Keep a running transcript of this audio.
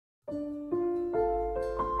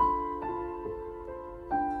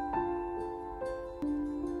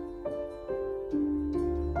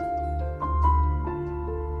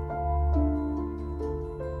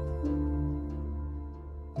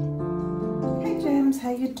how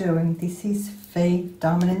you doing? This is Fee,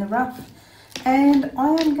 Diamond in the Rough, and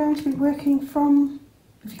I am going to be working from,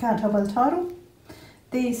 if you can't tell by the title,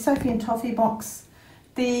 the Sophie and Toffee box,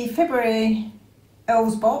 the February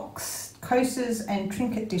Elves box, coasters and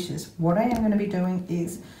trinket dishes. What I am going to be doing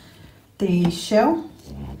is the shell.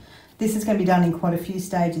 This is going to be done in quite a few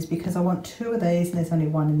stages because I want 2 of these and there's only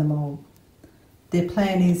 1 in the mould. The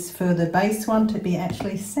plan is for the base one to be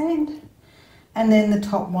actually sand, and then the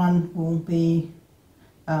top one will be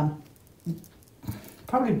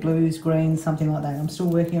probably blues, greens, something like that. I'm still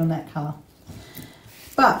working on that colour.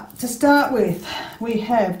 But to start with, we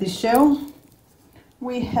have the shell,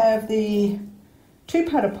 we have the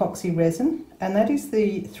 2-part epoxy resin, and that is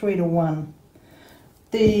the 3:1.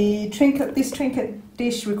 The trinket, this trinket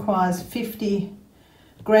dish requires 50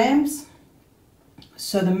 grams.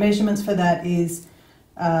 So the measurements for that is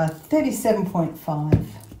 37.5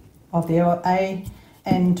 of the A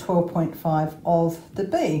and 12.5 of the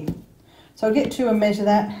B. So I'll get to and measure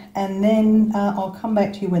that, and then I'll come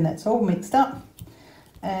back to you when that's all mixed up,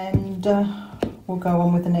 and we'll go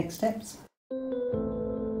on with the next steps.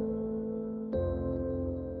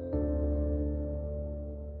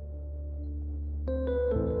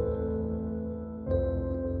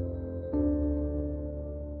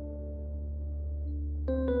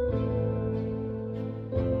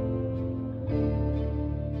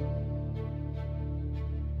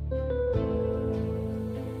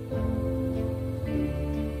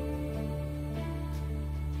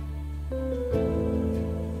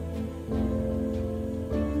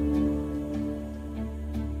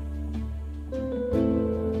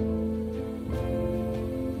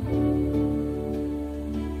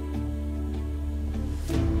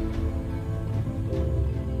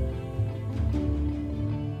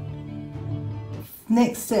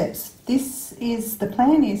 Next steps. This is, the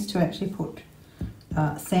plan is to actually put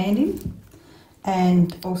sand in,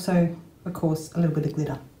 and also of course a little bit of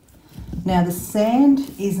glitter. Now the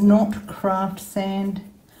sand is not craft sand.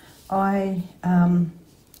 I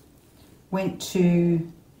went to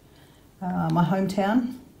my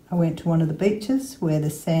hometown. I went to one of the beaches where the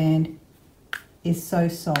sand is so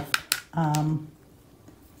soft.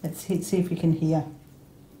 Let's see if you can hear.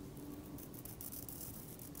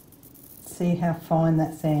 See how fine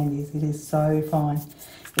that sand is. It is so fine.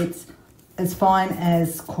 It's as fine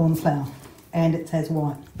as corn flour, and it's as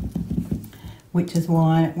white, which is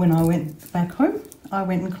why when I went back home I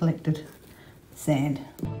went and collected sand.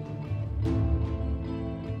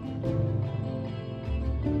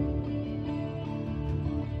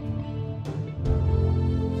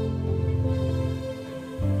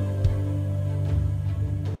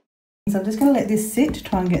 So I'm just going to let this sit to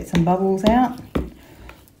try and get some bubbles out.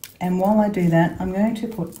 And while I do that, I'm going to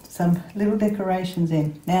put some little decorations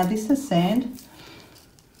in. Now this is sand,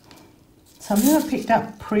 something I picked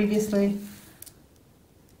up previously.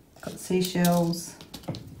 Got seashells,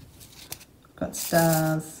 got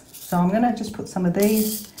stars. So I'm going to just put some of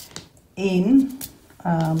these in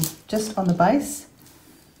just on the base.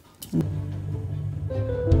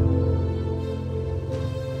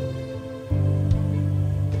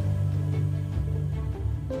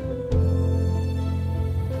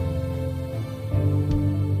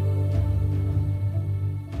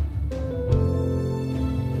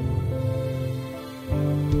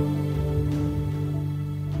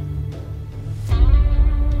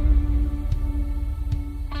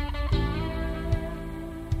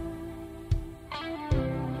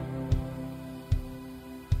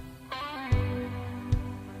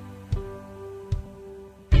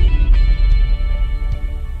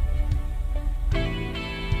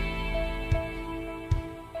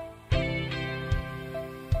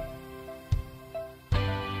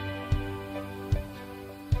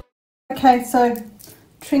 Okay, so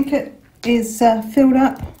trinket is filled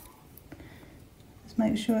up. Just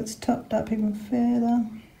make sure it's topped up even further.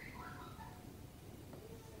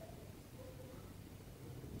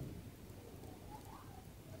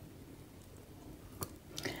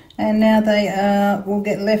 And now they will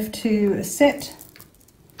get left to set,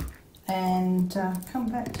 and come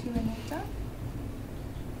back to you when they're done.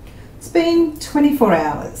 It's been 24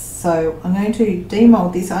 hours, so I'm going to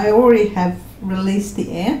demold this. I already have released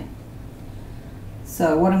the air.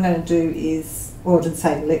 So what I'm going to do is, or to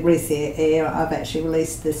say release the air, I've actually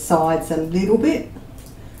released the sides a little bit.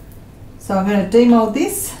 So I'm going to demold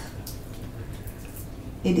this.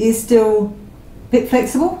 It is still a bit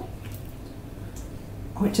flexible,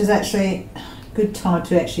 which is actually a good time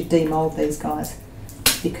to actually demold these guys,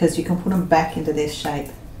 because you can put them back into their shape,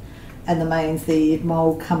 and that means the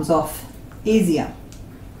mold comes off easier.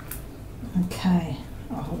 Okay.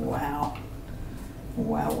 Oh wow.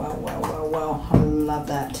 Wow, wow, wow, wow, wow. I love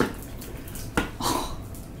that. Oh,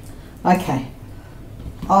 okay.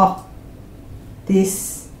 Oh,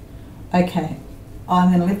 this. Okay. I'm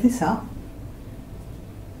going to lift this up.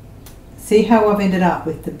 See how I've ended up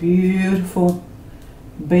with the beautiful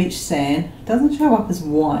beach sand. It doesn't show up as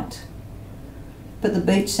white, but the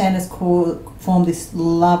beach sand has formed this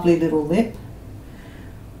lovely little lip.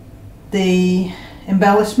 The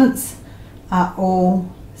embellishments are all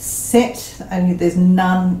set, and there's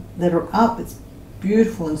none that are up. It's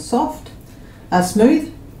beautiful and soft,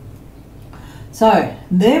 smooth. So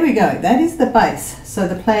there we go, that is the base. So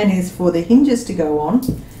the plan is for the hinges to go on,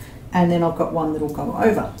 and then I've got one that'll go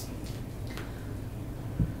over.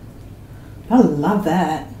 I love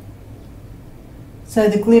that. So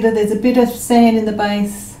the glitter, there's a bit of sand in the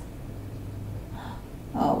base.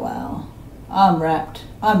 Oh wow, I'm wrapped.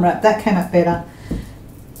 That came up better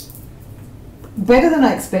than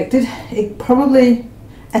I expected. It probably,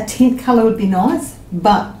 a tint colour would be nice,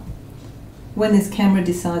 but when this camera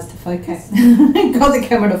decides to focus, got the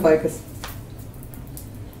camera to focus.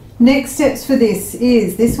 Next steps for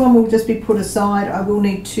this one will just be put aside. I will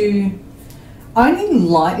need to only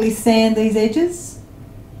lightly sand these edges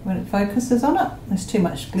when it focuses on it. There's too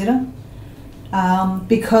much glitter.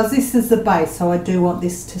 Because this is the base, so I do want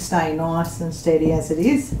this to stay nice and steady as it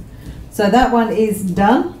is. So that one is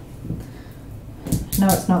done. No,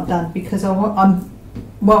 it's not done because I'm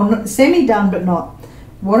semi-done, but not.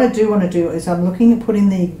 What I do want to do is I'm looking at putting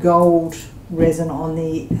the gold resin on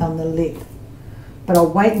the lip, but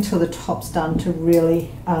I'll wait until the top's done to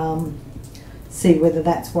really see whether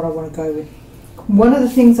that's what I want to go with. One of the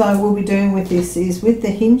things I will be doing with this is with the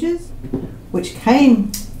hinges, which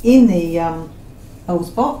came in the Elves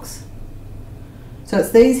box. So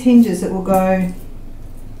it's these hinges that will go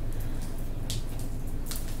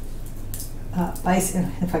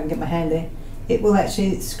basically, if I can get my hand there, it will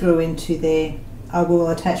actually screw into there. I will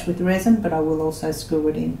attach with the resin, but I will also screw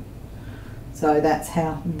it in. So that's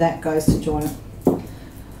how that goes to join it.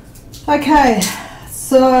 Okay,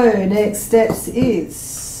 so next steps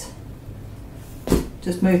is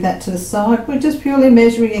just move that to the side. We're just purely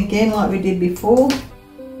measuring again like we did before.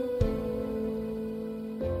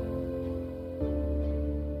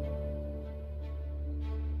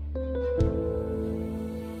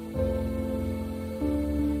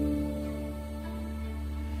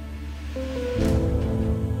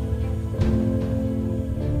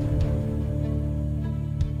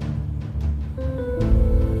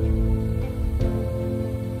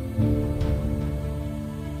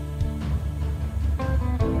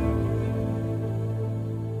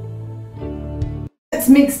 It's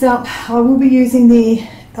mixed up. I will be using the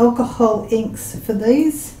alcohol inks for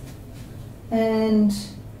these, and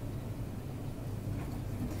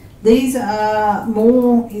these are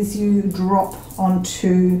more as you drop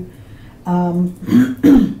onto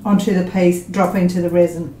onto the piece, drop into the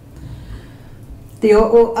resin. The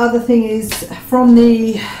other thing is from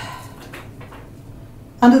the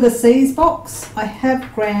Under the Seas box, I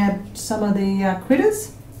have grabbed some of the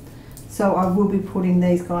critters. So I will be putting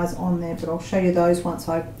these guys on there, but I'll show you those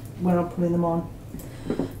when I'm putting them on.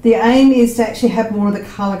 The aim is to actually have more of the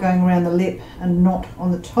colour going around the lip and not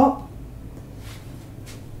on the top.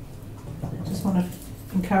 I just want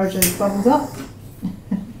to encourage those bubbles up.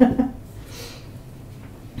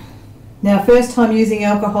 Now, first time using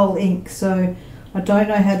alcohol ink, so I don't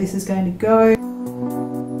know how this is going to go.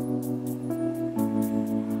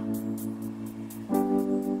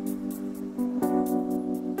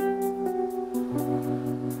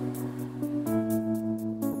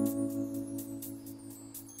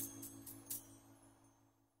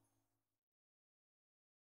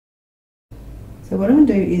 So what I'm going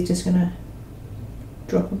to do is just going to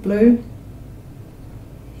drop a blue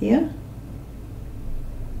here,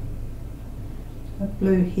 a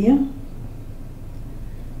blue here,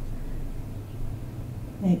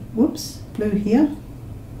 and whoops, blue here.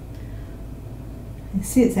 You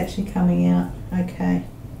see it's actually coming out. Okay.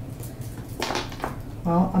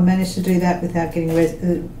 Well, I managed to do that without getting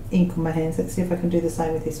ink on my hands. Let's see if I can do the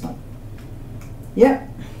same with this one. Yep.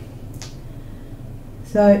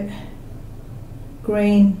 So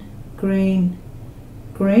green, green,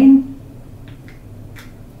 green.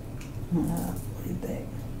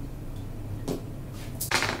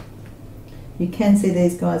 You can see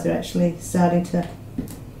these guys are actually starting to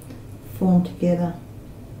form together,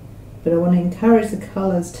 but I want to encourage the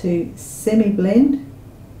colours to semi-blend.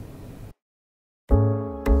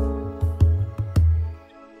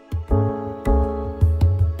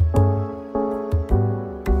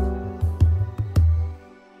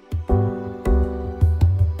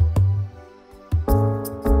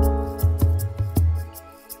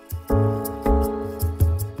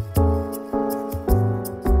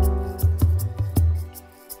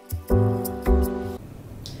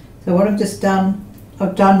 I've just done,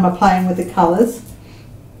 I've done my playing with the colours.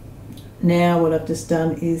 Now what I've just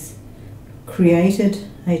done is created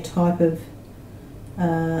a type of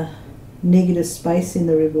negative space in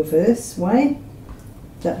the reverse way.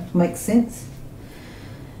 That makes sense.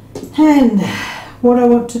 And what I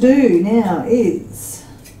want to do now is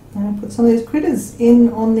put some of these critters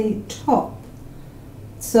in on the top.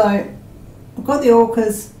 So I've got the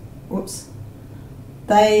orcas, whoops,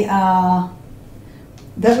 they are,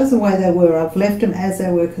 that was the way they were. I've left them as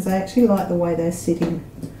they were because I actually like the way they're sitting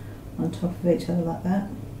on top of each other like that.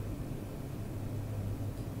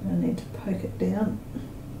 I need to poke it down.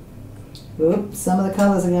 Oops, some of the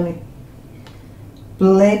colours are going to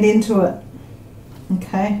blend into it.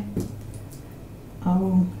 Okay.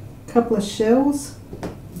 A couple of shells.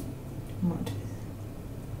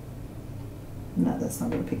 No, that's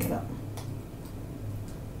not going to pick it up.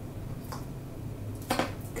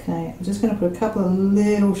 Okay, I'm just going to put a couple of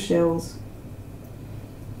little shells.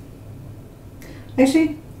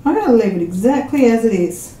 Actually, I'm going to leave it exactly as it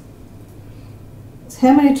is. So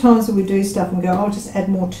how many times do we do stuff and go, I'll just add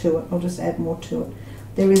more to it, I'll just add more to it.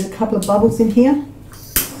 There is a couple of bubbles in here.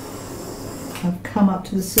 I've come up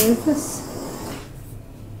to the surface.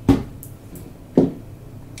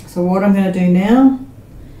 So what I'm going to do now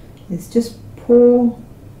is just pour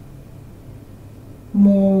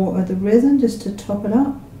more of the resin just to top it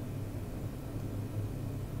up.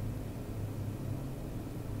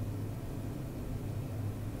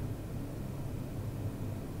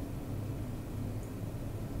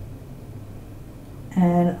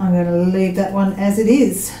 And I'm going to leave that one as it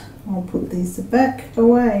is. I'll put these back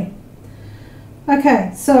away.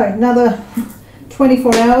 Okay, so another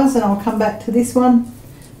 24 hours and I'll come back to this one.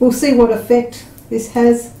 We'll see what effect this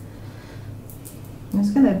has. I'm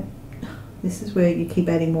just going to, this is where you keep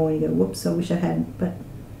adding more and you go, whoops, I wish I hadn't, but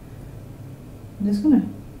I'm just going to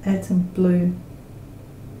add some blue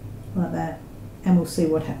like that and we'll see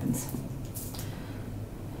what happens.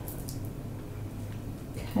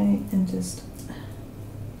 Okay, and just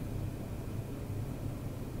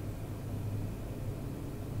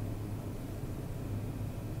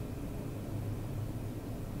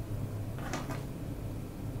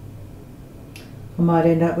I might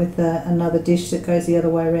end up with another dish that goes the other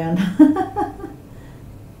way around.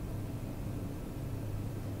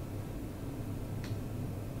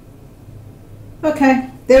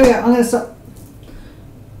 Okay, there we go. I'm going to stop.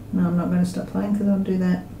 No, I'm not going to stop playing because I'll do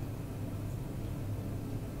that.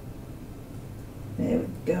 There we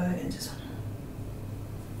go. And just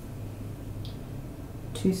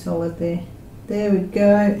too solid there. There we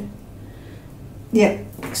go. Yep,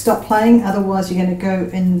 stop playing, otherwise you're going to go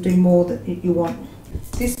and do more that you want.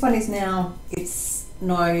 This one is now, it's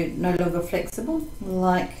no longer flexible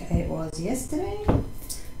like it was yesterday,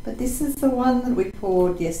 but this is the one that we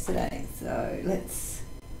poured yesterday. So let's,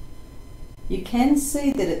 you can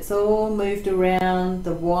see that it's all moved around.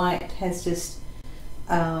 The white has just,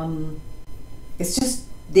 it's just,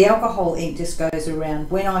 the alcohol ink just goes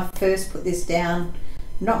around. When I first put this down,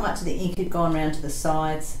 not much of the ink had gone around to the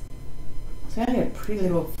sides. So only a pretty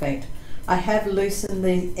little effect. I have loosened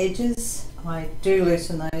the edges. I do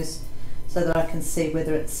loosen those so that I can see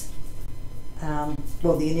whether it's,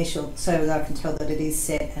 well, the initial, so that I can tell that it is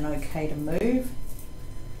set and okay to move.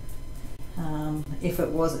 If I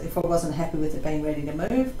wasn't happy with it being ready to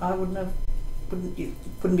move, I wouldn't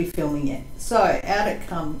be filming it. So out it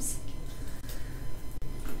comes.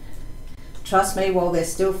 Trust me, while they're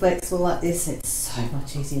still flexible like this, it's so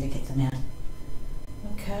much easier to get them out.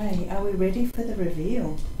 Okay, are we ready for the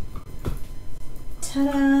reveal?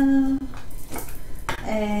 Ta-da!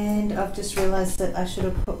 And I've just realised that I should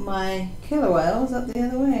have put my killer whales up the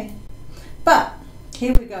other way. But,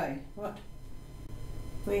 here we go. What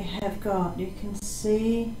we have got, you can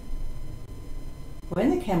see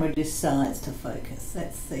when the camera decides to focus.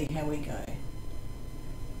 Let's see how we go.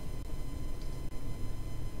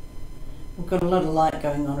 We've got a lot of light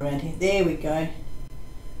going on around here. There we go.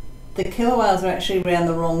 The killer whales are actually around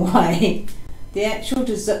the wrong way. The actual,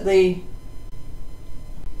 the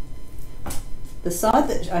side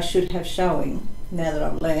that I should have showing, now that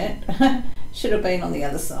I've learnt, should have been on the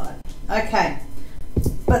other side. Okay,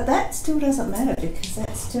 but that still doesn't matter because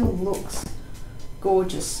that still looks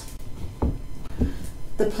gorgeous.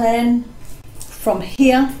 The plan from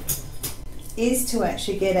here is to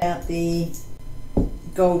actually get out the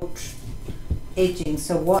gold edging.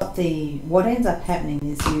 So what ends up happening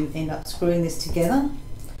is you end up screwing this together,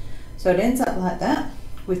 so it ends up like that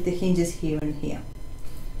with the hinges here and here.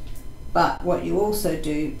 But what you also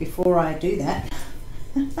do before I do that,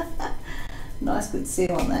 nice good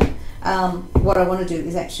seal on that, what I want to do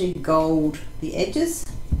is actually gold the edges.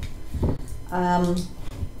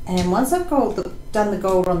 And once I've done the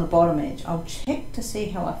gold on the bottom edge, I'll check to see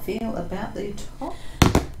how I feel about the top.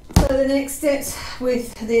 So the next steps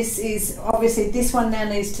with this is, obviously this one now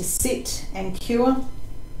needs to sit and cure.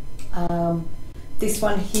 This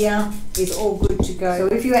one here is all good to go.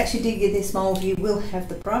 So if you actually did get this mould, you will have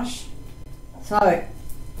the brush. So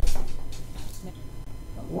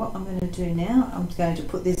what I'm going to do now, I'm going to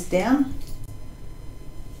put this down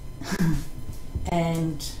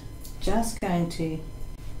and just going to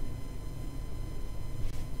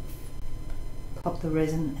pop the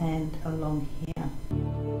resin and along here.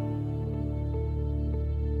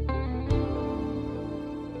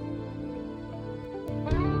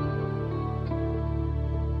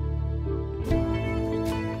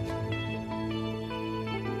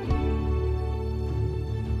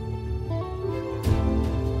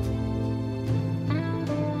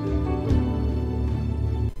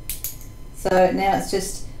 So now it's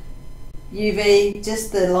just UV,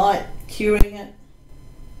 just the light curing it.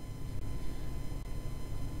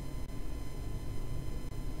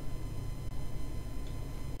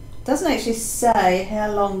 Doesn't actually say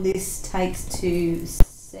how long this takes to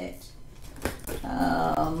set.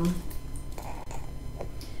 How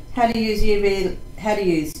to use UV? How to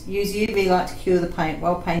use UV light to cure the paint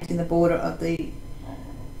while painting the border of the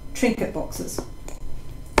Trinket boxes.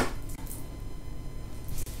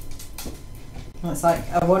 It's like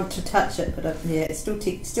I want to touch it, but yeah, it's still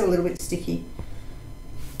a little bit sticky.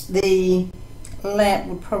 The lamp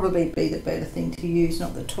would probably be the better thing to use,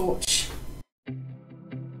 not the torch.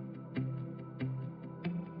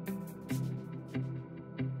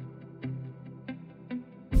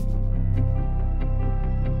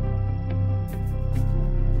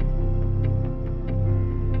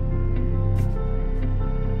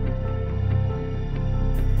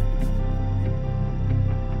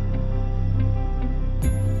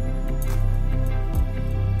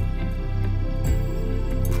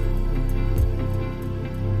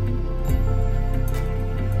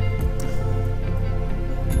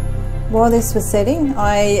 While this was setting,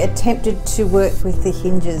 I attempted to work with the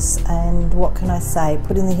hinges, and what can I say?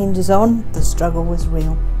 Putting the hinges on, the struggle was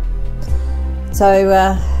real.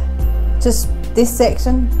 So just this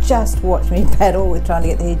section, just watch me battle with trying to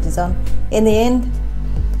get the hinges on. In the end,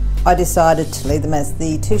 I decided to leave them as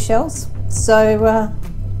the two shells. So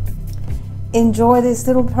enjoy this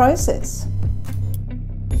little process.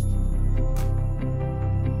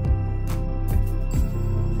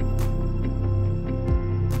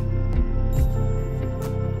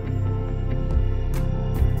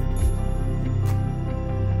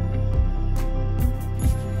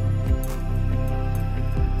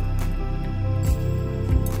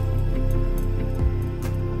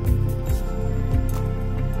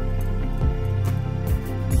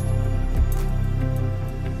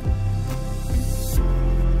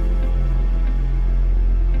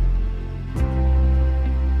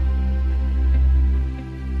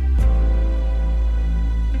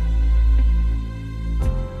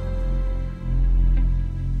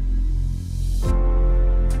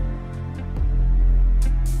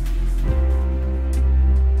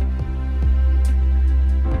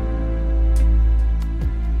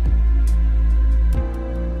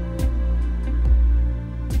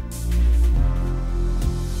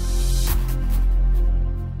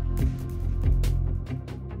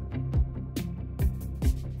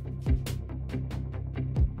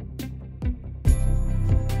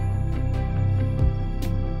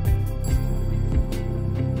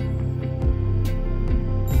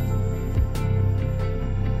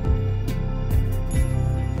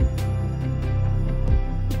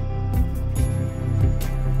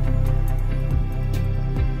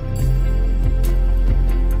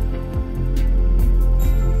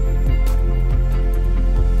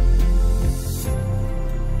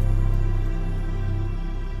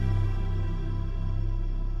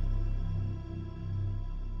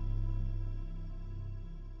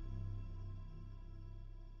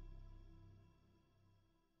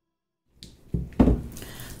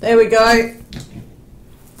 There we go.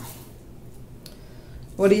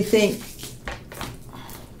 What do you think?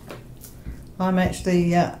 I'm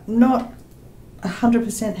actually not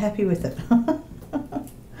 100% happy with it.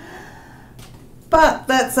 But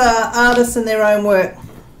that's artists and their own work.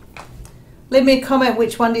 Leave me a comment,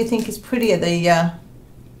 which one do you think is prettier? The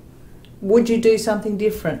would you do something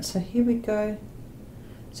different? So here we go.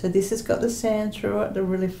 So this has got the sand through it, the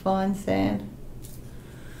really fine sand.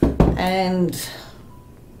 And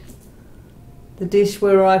the dish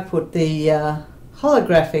where I put the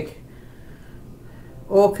holographic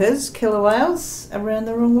orcas, killer whales, around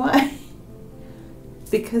the wrong way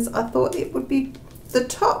because I thought it would be the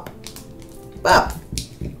top. but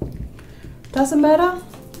doesn't matter.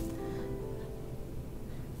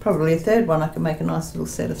 Probably a third one I can make a nice little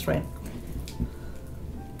set of 3.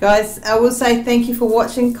 Guys, I will say thank you for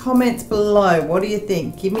watching. Comments below. What do you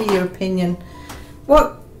think? Give me your opinion.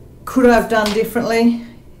 What could I have done differently?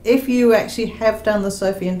 If you actually have done the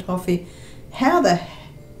Sophie and Toffee, how the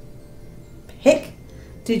heck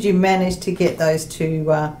did you manage to get those two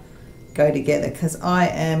go together? Because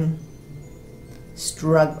I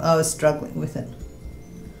was struggling with it.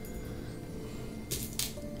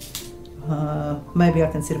 Maybe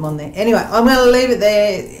I can sit them on there. Anyway, I'm going to leave it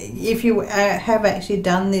there. If you have actually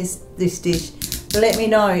done this dish, let me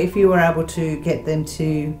know if you were able to get them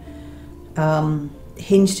to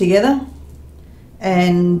hinge together.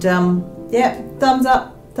 And yeah, thumbs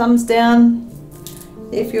up, thumbs down.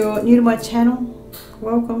 If you're new to my channel,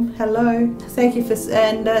 welcome, hello, thank you for,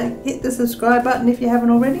 and hit the subscribe button if you haven't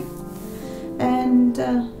already, and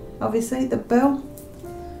obviously the bell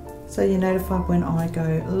so you're notified when I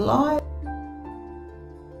go live.